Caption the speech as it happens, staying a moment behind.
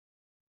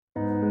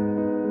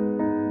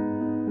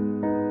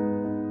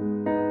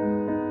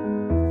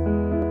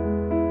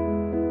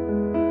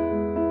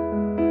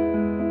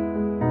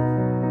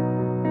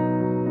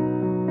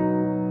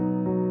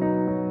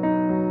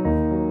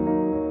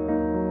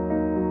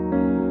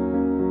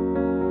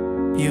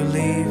You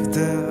leave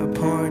the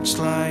porch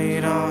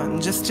light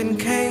on just in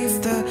case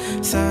the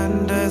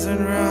sun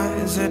doesn't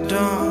rise at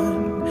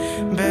dawn.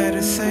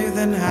 Better safe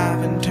than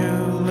having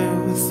to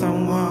lose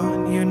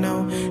someone you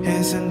know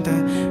isn't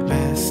the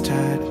best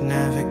at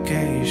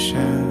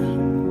navigation.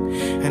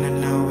 And I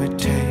know it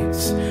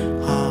takes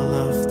all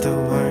of the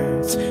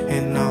words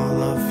in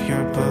all of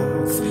your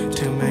books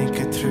to make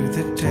it through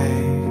the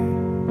day.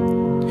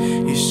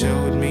 You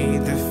showed me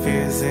the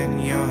fears in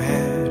your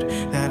head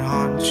that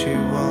haunt you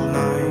all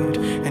night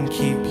and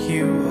keep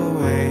you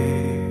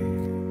awake.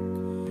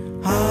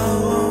 I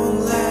won't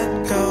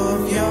let go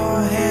of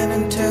your hand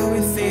until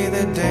we see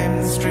the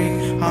dim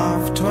streak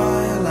of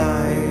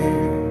twilight.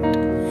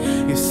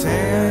 You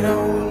say I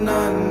don't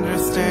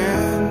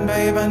understand,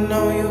 babe, I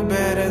know you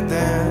better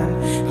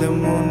than the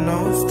moon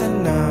knows the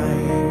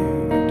night.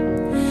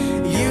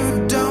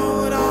 You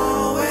don't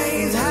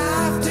always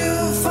have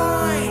to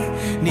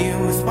find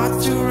new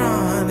spots to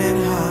run and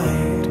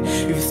hide.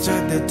 You've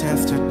stood the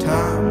test of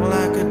time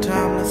like a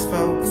timeless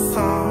folk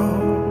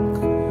song.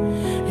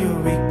 You're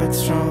weak but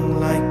strong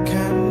like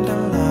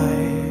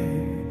candlelight.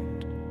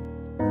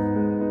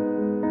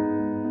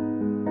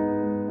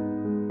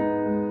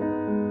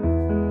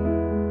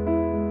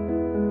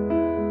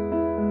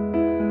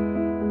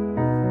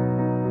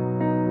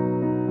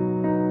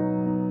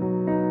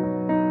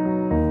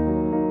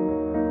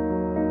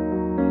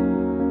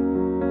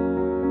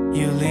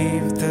 You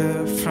leave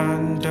the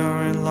front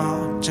door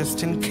unlocked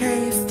just in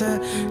case the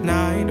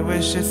night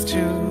wishes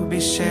to be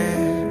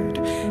shared.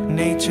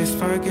 Nature's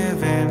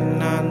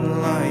forgiving,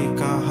 unlike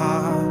our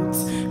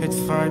hearts. It's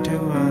far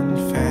too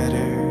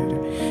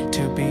unfettered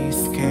to be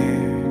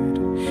scared.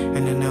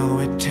 And I know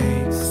it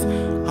takes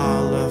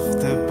all of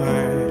the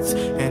birds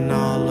and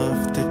all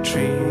of the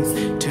trees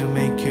to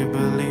make you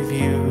believe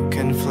you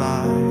can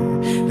fly.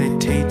 They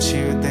teach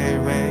you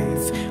their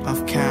ways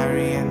of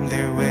carrying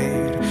their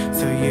weight,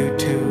 so you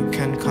too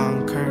can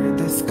conquer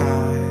the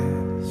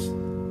skies.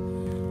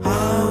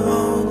 I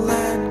won't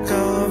let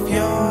go of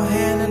your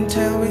hand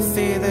until we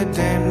see the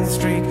dim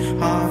streak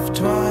of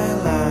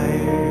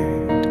twilight.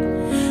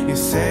 You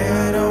say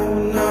I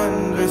don't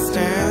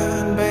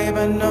understand, babe,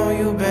 I know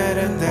you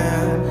better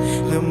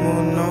than the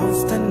moon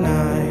knows the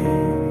night.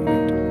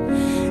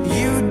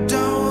 You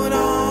don't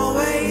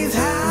always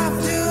have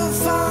to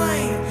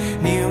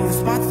find new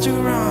spots to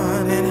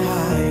run and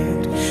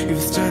hide.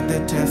 You've stood the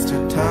test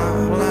of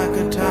time like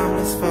a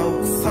timeless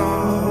folk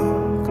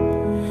song.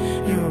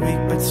 You're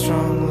weak but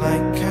strong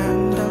like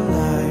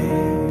candlelight.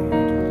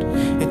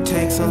 It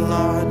takes a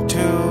lot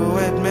to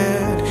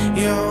admit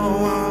you're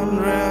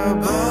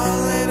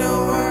vulnerable in a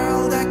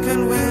world that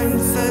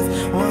convinces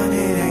one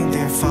it ain't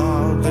their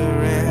fault. The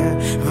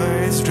river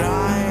is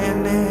dry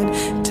and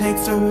it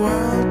takes a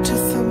world to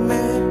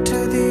submit to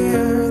the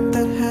earth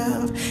that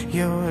held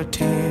your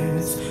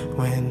tears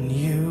when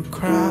you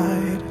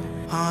cried.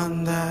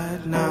 On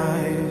that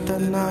night, the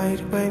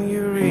night when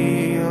you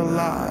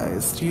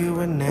realized you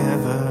were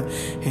never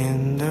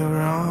in the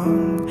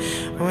wrong,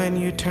 when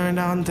you turned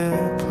on the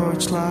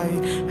porch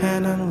light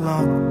and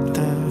unlocked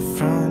the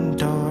front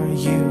door,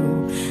 you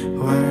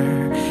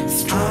were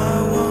strong.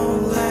 I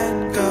won't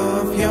let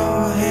go of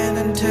your hand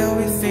until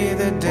we see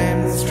the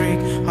dim streak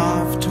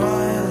of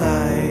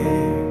twilight.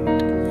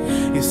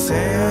 You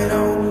say I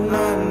don't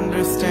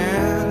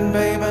understand,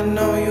 babe, I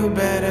know you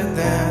better